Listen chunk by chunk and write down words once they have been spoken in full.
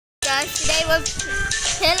guys, today we'll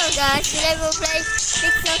play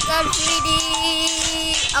Pixel Gun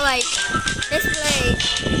 3D. Alright, let's play.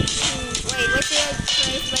 Wait, what should I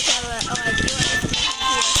place my camera? Alright, do you want to play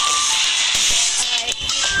here? Alright.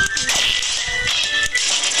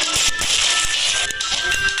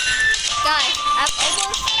 Guys, I'm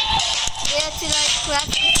almost there to like crack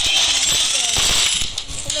this again.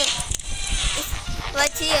 Look, it's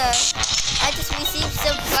right here. I just received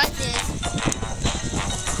some prizes.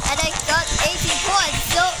 And I got 18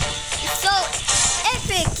 points, so it's so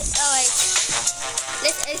epic. Alright,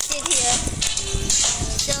 let's exit here.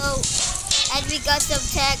 So, and we got some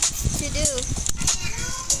tasks to do.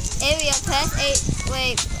 Area pass 8.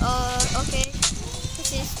 Wait, okay.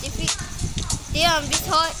 This is defeat. Damn, this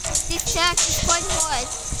task is quite hard.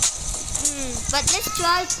 But let's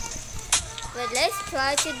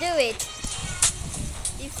try to do it.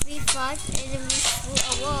 Defeat 5 enemies through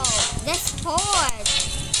a wall. That's hard.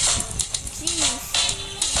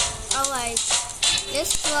 Jeez. Alright.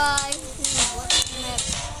 Let's try. What's the map?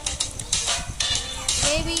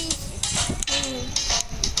 Maybe.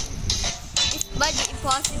 It might be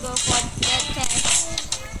impossible for that task.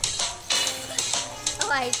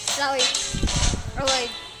 Alright, sorry. Alright.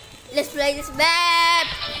 Let's play this map.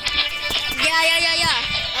 Yeah.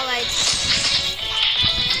 Alright.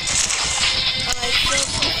 Alright,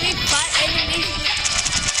 so defeat 5 enemies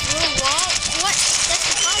through a wall? What? That's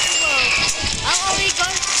impossible. I'm only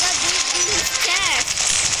going to do this task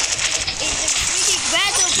in the freaking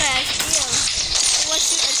battle pass. Yeah. So what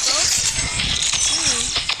should I go?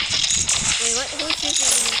 Wait, who's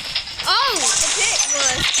shooting me? Oh! The pit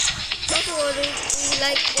was. Also,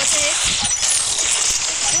 like, what the heck?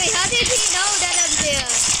 Wait, how did he know that I'm there?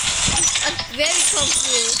 I'm very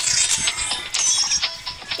confused.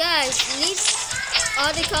 Guys, leave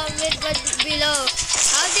all the comments below.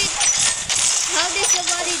 How did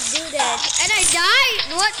somebody do that? And I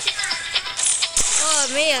died? What? Oh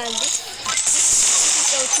man, this is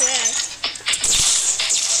so trash.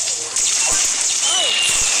 Oh,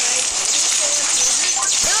 alright.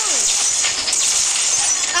 No!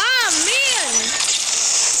 Ah man!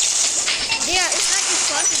 Yeah, it's like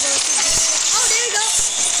impossible to do this. Oh, there we go!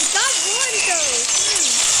 We got one though!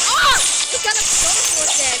 Oh! What kind of goal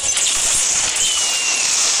was that?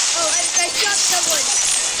 Oh, I shot someone.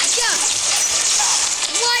 Yeah.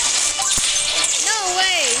 What? No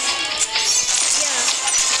way.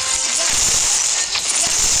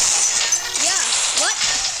 Yeah. What?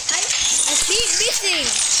 I keep missing.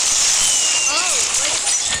 Oh, but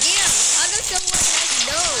damn. How does someone like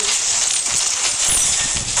know?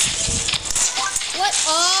 What?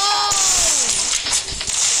 Oh.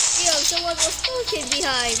 Damn, someone was talking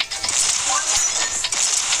behind.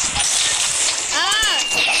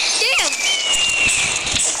 Damn!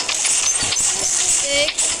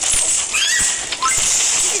 Sick.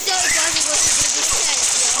 This is so impossible to do this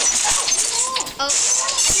test, yo. Oh,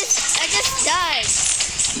 I just died.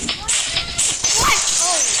 What?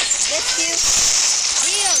 Oh, that's you.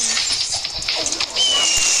 Damn.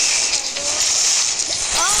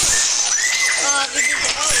 Oh, we did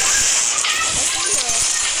it. Oh, that's you.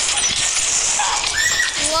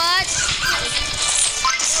 What?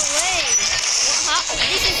 No way.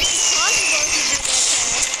 This is impossible to do that task.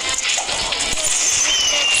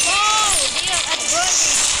 Oh, damn, I'm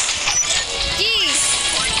burning. Jeez,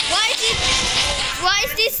 why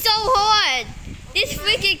is this so hard? This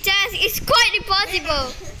freaking task is quite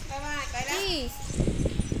impossible. Jeez.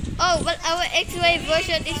 Oh, but our X-ray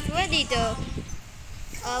version is ready though.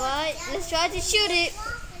 Alright, let's try to shoot it.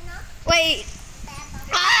 Wait.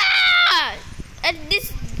 Ah! And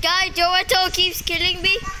this guy, Joato, keeps killing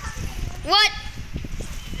me. What?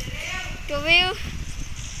 For real?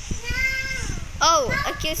 Oh,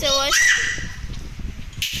 I killed someone.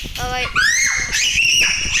 Alright.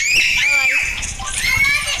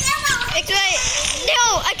 X-ray.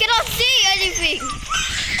 No, I cannot see anything.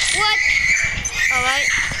 What? Alright.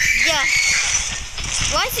 Yeah.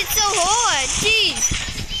 Why is it so hard? Jeez.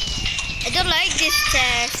 I don't like this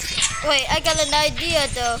task. Wait, I got an idea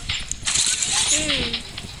though.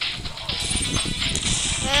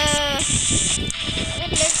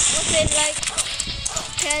 What's it like?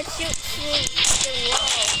 Can shoot through the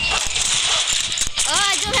wall. Oh,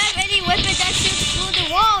 I don't have any weapon that shoots through the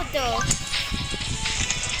wall though.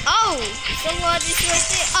 Oh, someone is right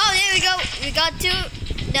there. Oh, there we go. We got two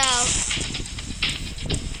now.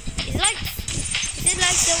 Is it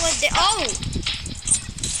like someone there? Oh,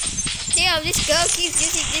 damn! This girl keeps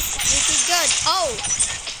using this freaking gun. Oh,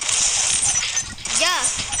 yeah,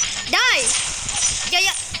 die.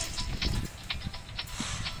 Yeah.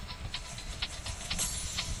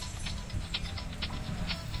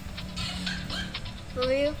 For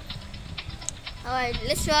real? Alright,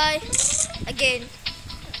 let's try again.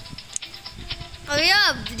 Oh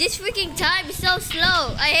yeah, this freaking time is so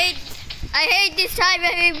slow. I hate this time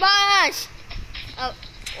very much. Oh,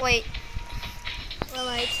 wait.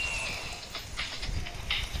 Alright.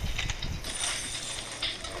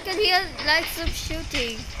 I can hear like some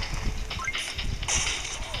shooting.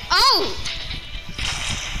 Oh!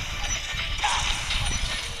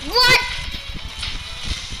 What?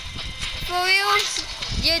 For real?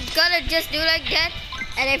 You're gonna just do like that?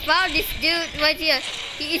 And I found this dude right here.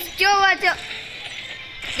 He is so much.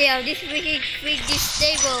 Damn, this freaking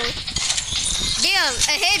stable. Damn,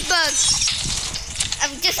 a head bug.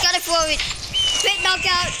 I'm just gonna throw it. Pit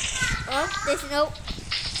knockout. Oh, there's no.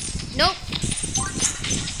 Nope.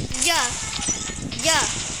 Yeah. Yeah.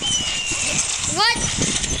 What?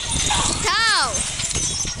 How?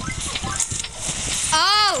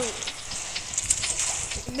 Oh.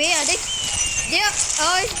 Man, they're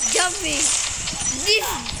always jumping. This.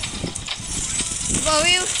 For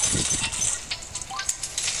real?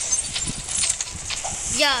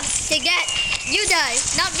 Yeah, take that. You die,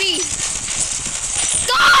 not me.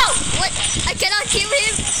 Go! What? I cannot kill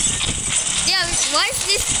him? Yeah, why is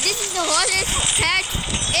this? This is the hardest attack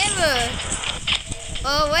ever.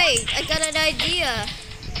 Oh wait, I got an idea.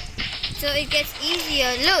 So it gets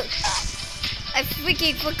easier. Look, I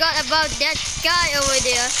freaking forgot about that guy over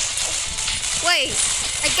there. Wait,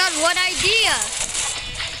 I got one idea.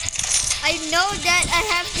 I know that I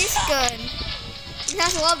have this gun. It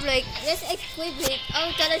has one break. Let's equip it.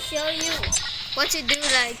 I'm gonna show you what to do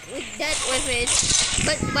like with that weapon.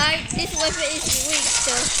 But this weapon is weak,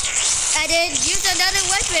 so and then use another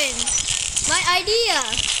weapon. My idea.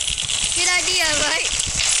 Good idea, right?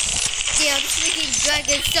 Damn, this freaking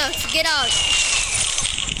dragon sucks. Get out.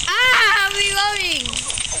 Ah, I'm reloading.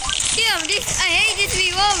 Damn, I hate this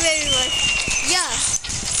reload very much. Yeah.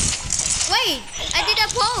 Wait, I did a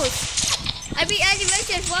pose. I beat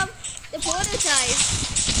animation from the prototype.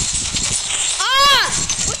 Ah!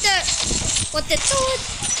 What the toad?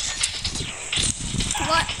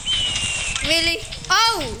 What? Really?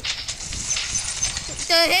 Oh! What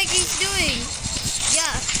the heck he's doing?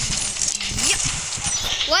 Yeah. Yep.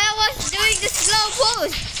 Why I was doing the slow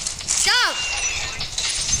pose? Stop!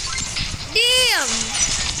 Damn!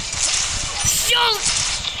 Shoot!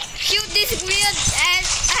 Shoot this weird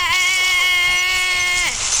ass!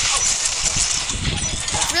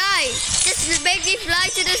 Fly! Just make me fly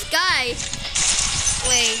to the sky!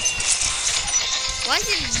 Wait. Why is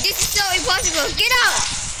it? This is so impossible! Get out!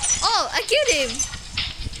 Oh, I killed him!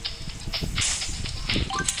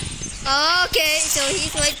 Okay, so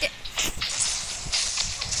he's right there.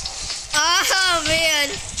 Oh man!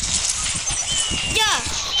 Yeah!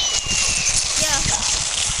 Yeah!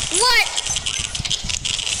 What?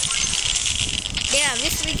 Damn,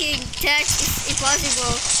 this freaking attack is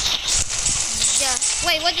impossible. Yeah.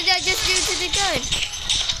 Wait, what did I just do to the gun?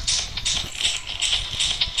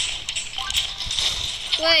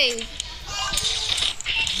 Wait.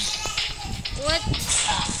 What?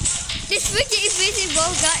 This freaking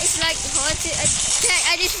invisible guy is like hard to attack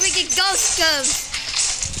and this freaking ghost comes.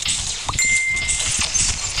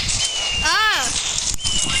 Ah!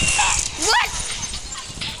 What?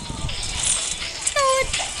 What?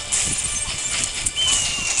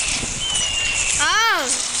 Ah!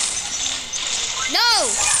 No!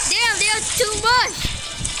 Damn, they are too much!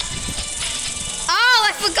 Oh,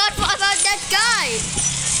 I forgot about that guy!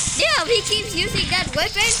 Damn, he keeps using that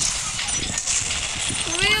weapon?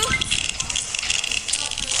 For real?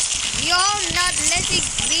 You're not letting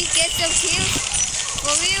me get some kills?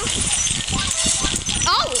 For real?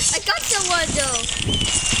 Oh, I got someone though!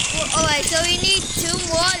 Alright, so we need 2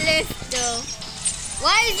 more left though.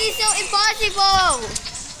 Why is this so impossible?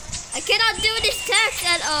 I cannot do this task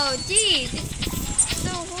at all. Jeez, it's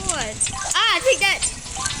so hard. Ah, take that.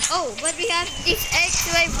 Oh, but we have this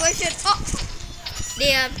X-ray version. Oh,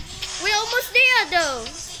 damn. We're almost there though.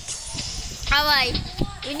 Alright,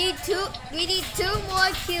 we need two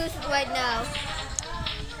more kills right now.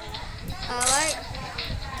 Alright,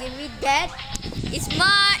 give me that. It's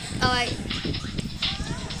mine. Alright.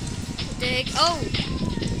 What the heck? Oh,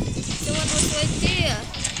 someone was right there.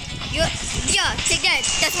 Yeah, take that.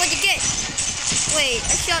 That's what you get. Wait,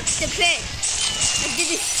 I shot the pet. I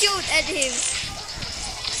didn't shoot at him.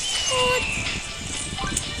 What?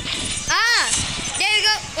 Ah, there you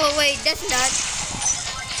go. Oh wait, that's not.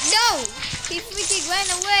 No, he freaking ran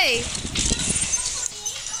away.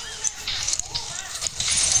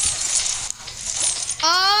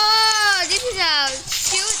 Oh, this is how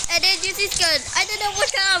shoot and then use this gun. I don't know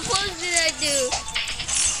what kind of pose did I do.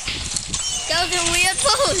 That was a weird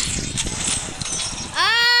pose.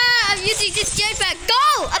 this jetpack.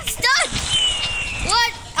 Go! I'm stuck!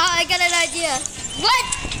 What? Oh, I got an idea. What?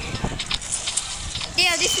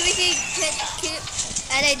 Damn, this wicked kill.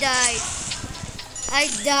 And I died. I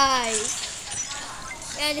died.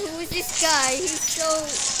 And who is this guy? He's so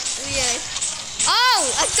weird. Oh,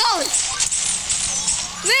 a ghost!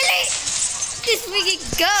 Really? This wicked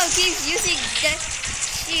girl keeps using that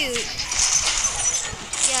shield.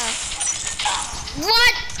 Yeah.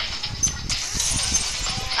 What?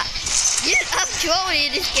 I'm trolling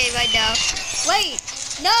in this game right now. Wait,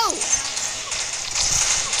 no!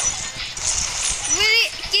 Really?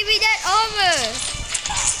 Give me that armor!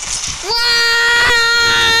 What?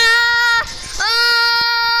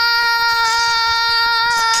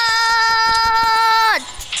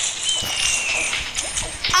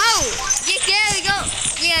 Ow! Yeah, there we go.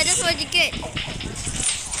 Yeah, that's what you get.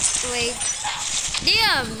 Wait.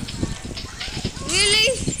 Damn! Really?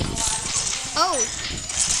 Oh.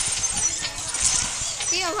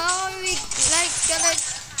 Damn, how are we like gonna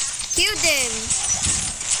kill them?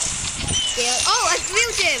 Yeah. Oh, I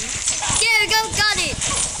killed him! There we go, got it!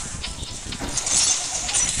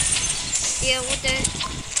 Yeah, what the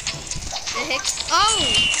heck? Oh!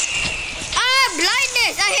 Ah,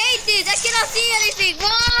 blindness! I hate this! I cannot see anything!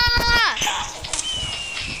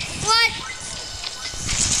 What?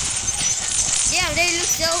 Yeah, they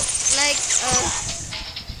look so like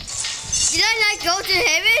did I like go to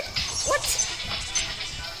heaven? What?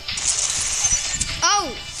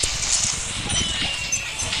 Oh!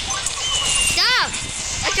 Stop!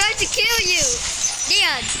 I tried to kill you!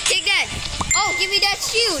 Leon, take that! Oh, give me that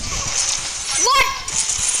shield! What?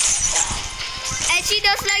 And she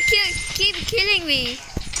does like keep killing me.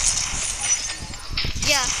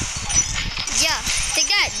 Yeah. Yeah. Take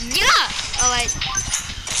that. Yeah! Alright.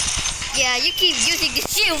 Yeah, you keep using the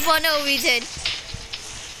shield for no reason.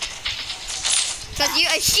 Cause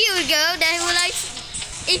you're a shield girl that will like,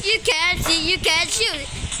 if you can't see, you can't shoot.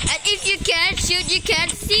 And if you can't shoot, you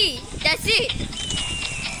can't see. That's it.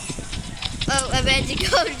 Oh, a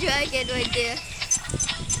magical dragon right there.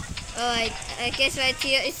 Alright, I guess right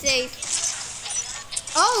here is safe.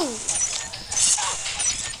 Oh!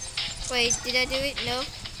 Wait, did I do it? No.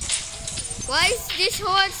 Why is this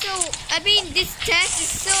hard so... I mean, this task is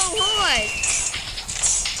so hard.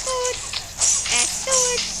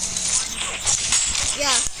 Sword.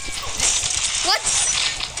 Yeah. What?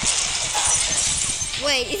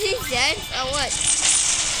 Wait, is it dance or what?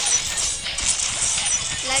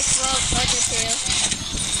 Like from Undertale.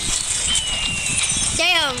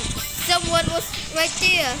 Damn, someone was right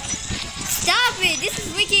there. Stop it! This is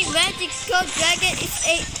Ricky Magical Dragon is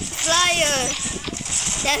a flyer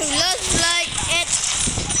that looks like it.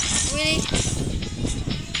 Really?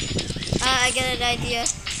 I got an idea.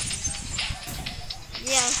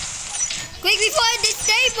 Yeah. Quick before it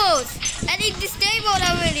disables! I need disabled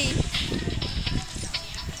already.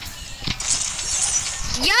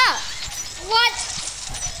 Yeah! What?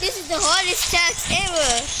 This is the hardest task ever.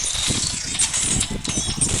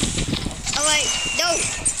 Alright, no.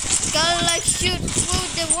 Gotta like shoot through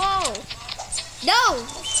the wall. No!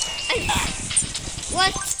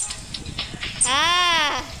 What?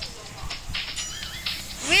 Ah!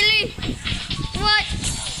 Really? What?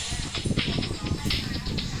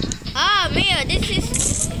 Ah, man, this is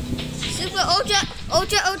super ultra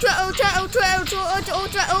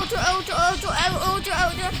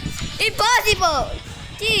impossible!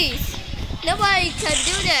 Jeez, nobody can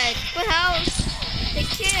do that. But how they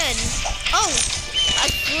can? Oh, I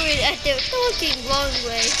threw it at the fucking wrong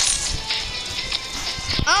way.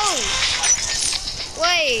 Oh,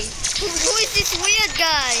 wait, who is this weird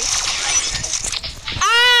guy?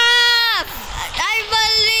 Ah! I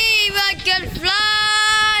believe I can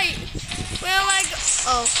fly! Where am I go?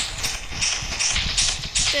 Oh.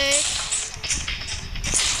 Okay.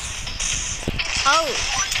 Oh.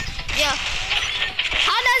 Yeah.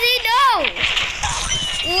 How does he know?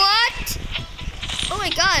 What? Oh my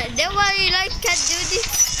god, nobody like can do this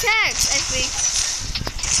task, I think.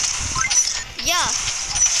 Yeah.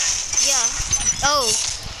 Yeah. Oh.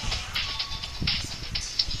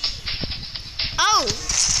 Oh.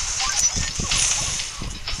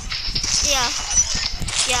 Yeah.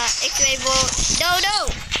 Yeah, X-ray ball. No.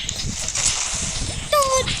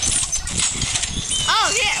 Dude. Oh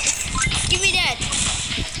yeah. Give me that.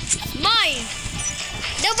 Mine.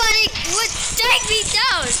 Nobody would take me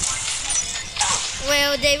down.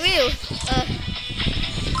 Well, they will. What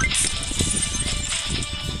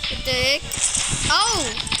the heck? Oh,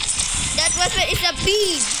 that weapon is a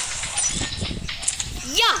beam.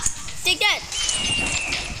 Yeah, take that.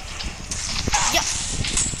 Yeah.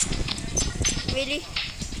 Really?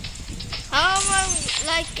 How am I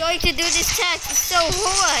like going to do this task? It's so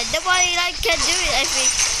hard. Nobody like can do it, I think.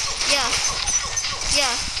 Yeah.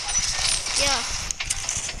 Yeah. Yeah.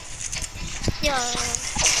 Yeah.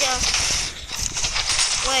 Yeah.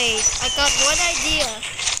 Wait, I got one idea.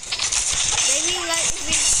 Maybe like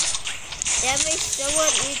we damage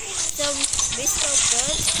someone with some pistol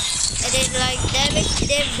guns and then like damage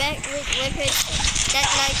them back with weapons that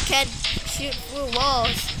like can shoot through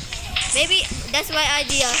walls. Maybe that's my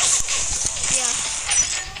idea. Yeah.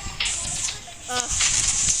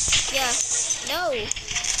 Yeah. No.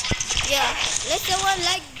 Yeah. Let someone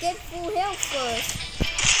like get full health first.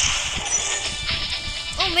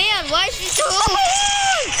 Oh man, why is this so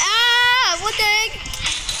hard? Ah, what the heck?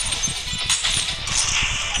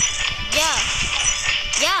 Yeah.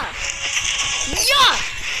 Yeah. Yeah.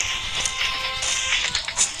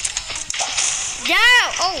 Yeah.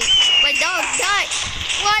 Oh, my dog died.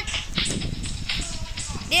 What?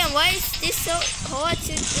 Damn, why is this so hard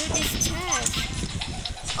to do this task?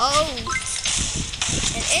 Oh,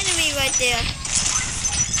 an enemy right there.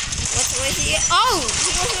 Where's he? Oh,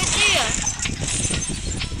 he was right there.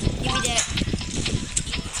 Give me that.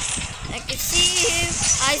 I can see him.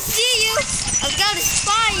 I see you. I've got to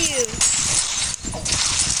spy you.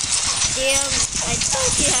 Damn, I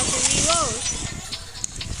thought you have to reload.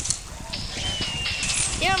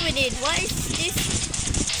 Damn it, why is this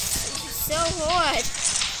so hard?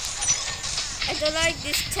 I don't like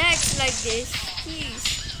this text like this. Jeez.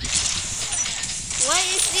 Why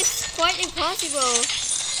is this quite impossible?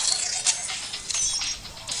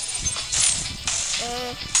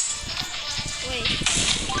 Wait.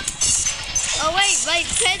 Oh wait, my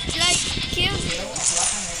pet like killed me.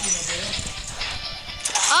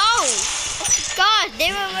 Oh! God,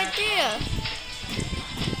 they were right there.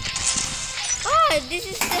 Oh, this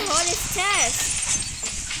is the hardest task.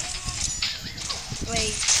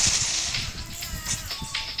 Wait.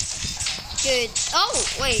 Good. Oh,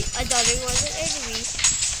 wait, I thought it was an enemy.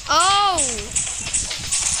 Oh!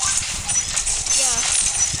 Yeah.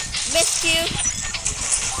 Missed you.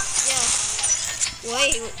 Yeah.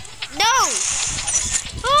 Wait. No!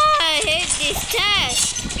 Oh, I hate this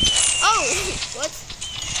task. Oh, what?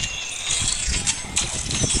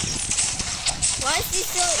 Why is this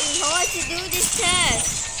so hard to do this task?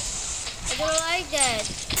 I don't like that.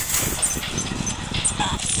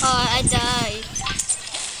 Oh, I died.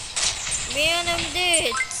 Man, I'm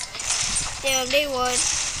dead. Damn, they won.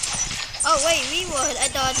 Oh, wait, we won. I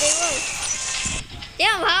thought they won.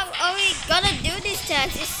 Damn, how are we gonna do this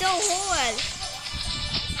task? It's so hard.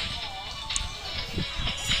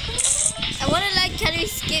 I wanna like, can we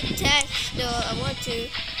skip tasks though? I want to.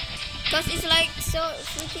 Cause it's like so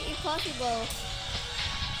freaking impossible.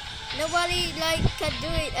 Nobody like can do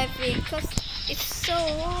it, I think, cause it's so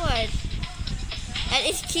hard. And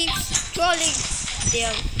it keeps scrolling.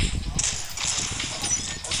 Damn.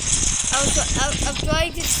 I'm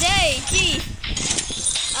trying to say, gee.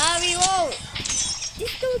 Reload.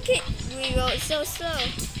 This don't get reload so slow.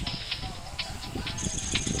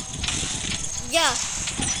 Yeah.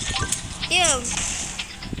 Damn.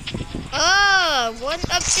 Oh, one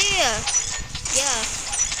up there. Yeah.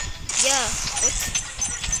 Yeah. What?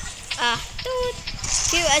 Dude.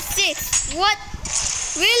 Kill assist. What?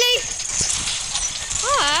 Really?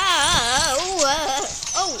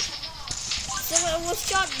 Oh. Someone almost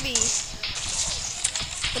shot me.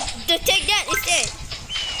 But take that instead.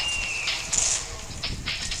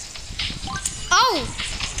 Oh!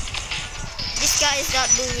 This guy is not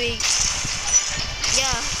moving.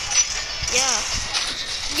 Yeah.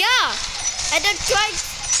 And I'm trying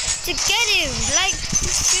to get him, like, to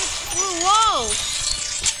shoot through wall.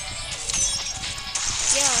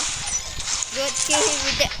 Yeah. Good, kill him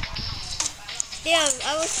with that. Damn,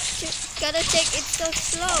 I was gonna take it so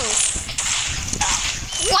slow.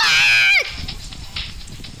 What?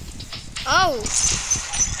 Oh.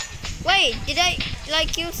 Wait, did I,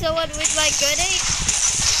 like, kill someone with my grenade?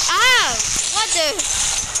 Ah! What the?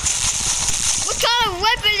 What kind of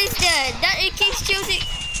weapon is that? That it keeps shooting.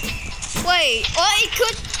 Wait, or it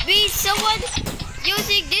could be someone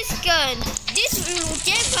using this gun. This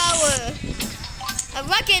jet power. A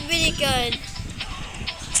rocket minigun.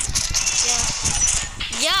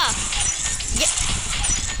 Yeah.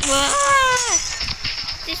 Ah!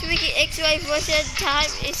 This wicked X-ray version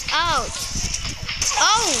time is out.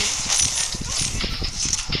 Oh.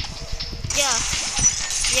 Yeah.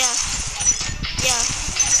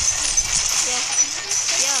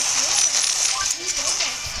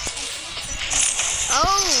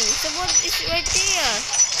 Oh, someone is right there.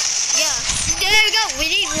 Yeah. There we go. We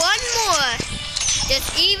need one more.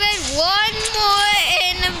 Just even one more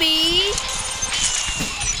enemy.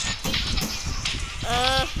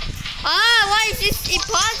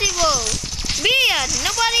 impossible. Man,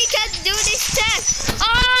 nobody can do this test.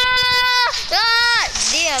 Ah!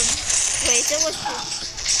 Damn. Wait, that was...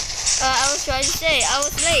 I was trying to say, I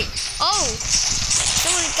was late. Oh!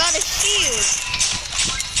 Someone got a shield.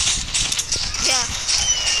 Yeah.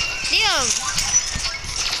 Damn.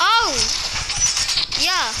 Oh!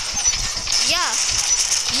 Yeah. Yeah.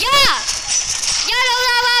 Yeah! Yeah!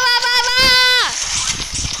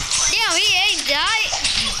 Damn, he ain't died.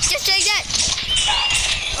 Just like that.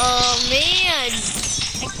 Oh man.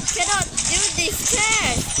 I cannot do this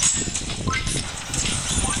test.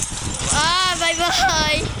 Ah, bye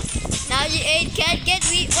bye. Now you can't get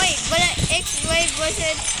me. Wait, but the X-ray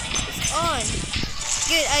button is on.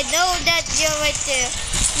 Good, I know that you're right there.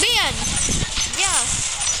 Man! Yeah.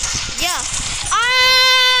 Yeah.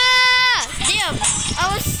 Ah! Damn,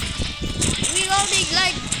 I was reloading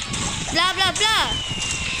like blah blah blah.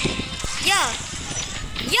 Yeah.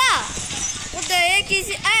 Yeah. What the heck is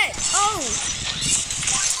it at? Oh.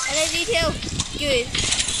 And I need help. Good.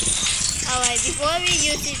 Alright, before we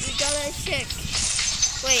use it, we gotta check.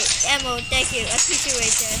 Wait, ammo, thank you.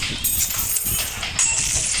 Appreciate that.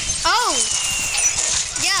 Oh!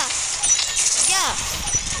 Yeah! Yeah!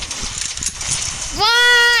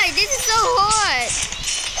 Why? This is so hard!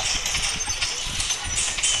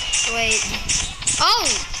 Wait. Oh!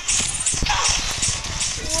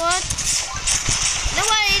 What?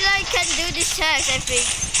 Nobody like can do this task, I think.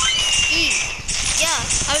 Yeah,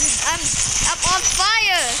 I'm on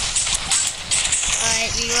fire!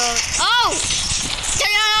 Alright, we go. Oh!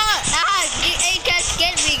 The A can't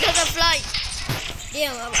get me because I'm flying.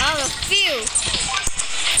 Damn, I'm out of fuel.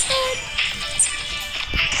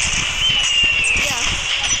 Yeah.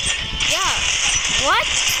 Yeah. What?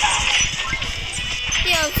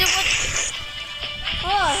 Yeah, so what?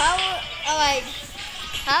 Oh, alright.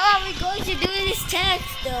 How are we going to do this task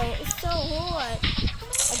though? It's so hard.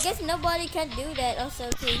 I guess nobody can do that or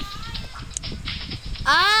something.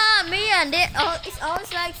 Ah, man, it's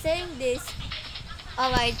always like saying this.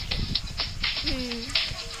 Alright.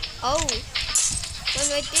 Oh. What's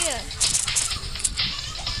right there?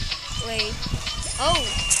 Wait. Oh.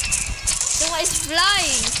 Someone is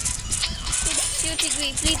flying. It's shooting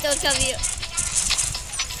me. Please don't come here.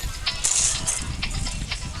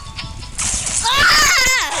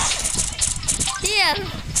 Ah! Damn.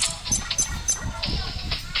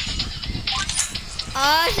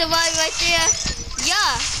 Oh, somebody right there.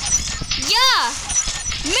 Yeah. Yeah.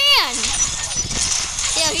 Man.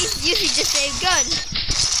 Yeah, he's using the same gun.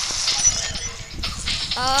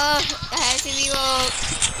 Oh, I have to reload.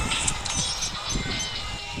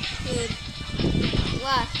 Good.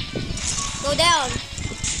 What? Go down.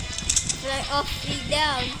 Fly off, feet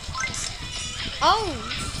down. Oh,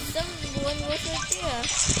 someone was right there.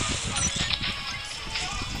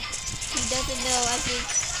 He doesn't know, I think.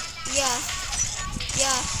 Yeah.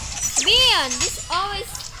 Yeah. Man, this always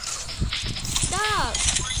stop.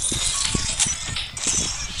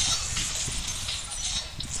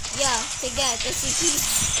 Yeah, take that. SCP.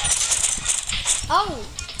 Oh.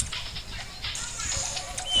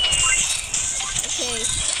 Okay.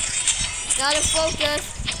 Gotta focus.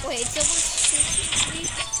 Wait, someone's shooting me?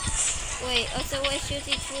 Wait, oh, someone's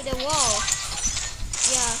shooting through the wall.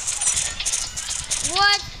 Yeah.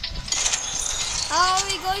 What? How are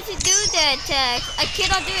we going to do that attack? I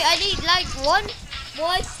cannot do it. I need like one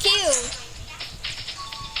more kill.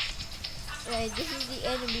 Right, this is the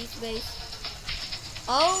enemy's base.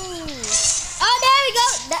 Oh. Oh, there we go.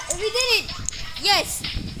 We did it. Yes.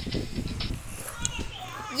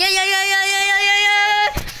 Yeah.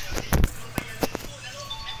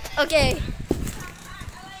 Okay.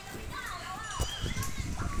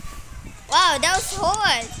 Wow, that was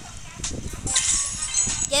hard.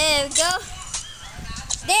 There we go.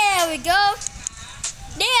 There we go.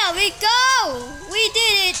 There we go. We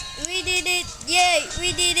did it. We did it. Yay.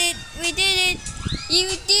 We did it. We did it. You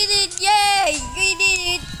did it. Yay. We did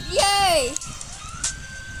it. Yay.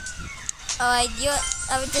 Alright,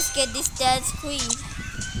 I will just get this dance queen.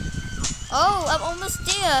 Oh, I'm almost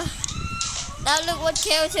there. Now look what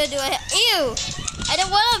character do I have. Ew. I don't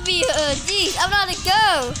want to be her. Jeez, I'm not a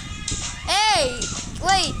girl. Hey.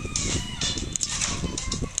 Wait.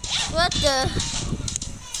 What the?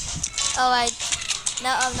 Alright,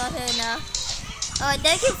 now I'm not here now. Alright,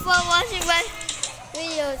 thank you for watching my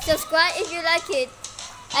video. Subscribe if you like it.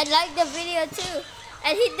 And like the video too.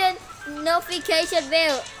 And hit the notification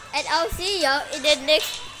bell. And I'll see y'all in the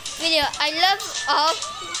next video. I love all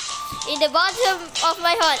in the bottom of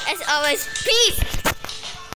my heart. As always, peace.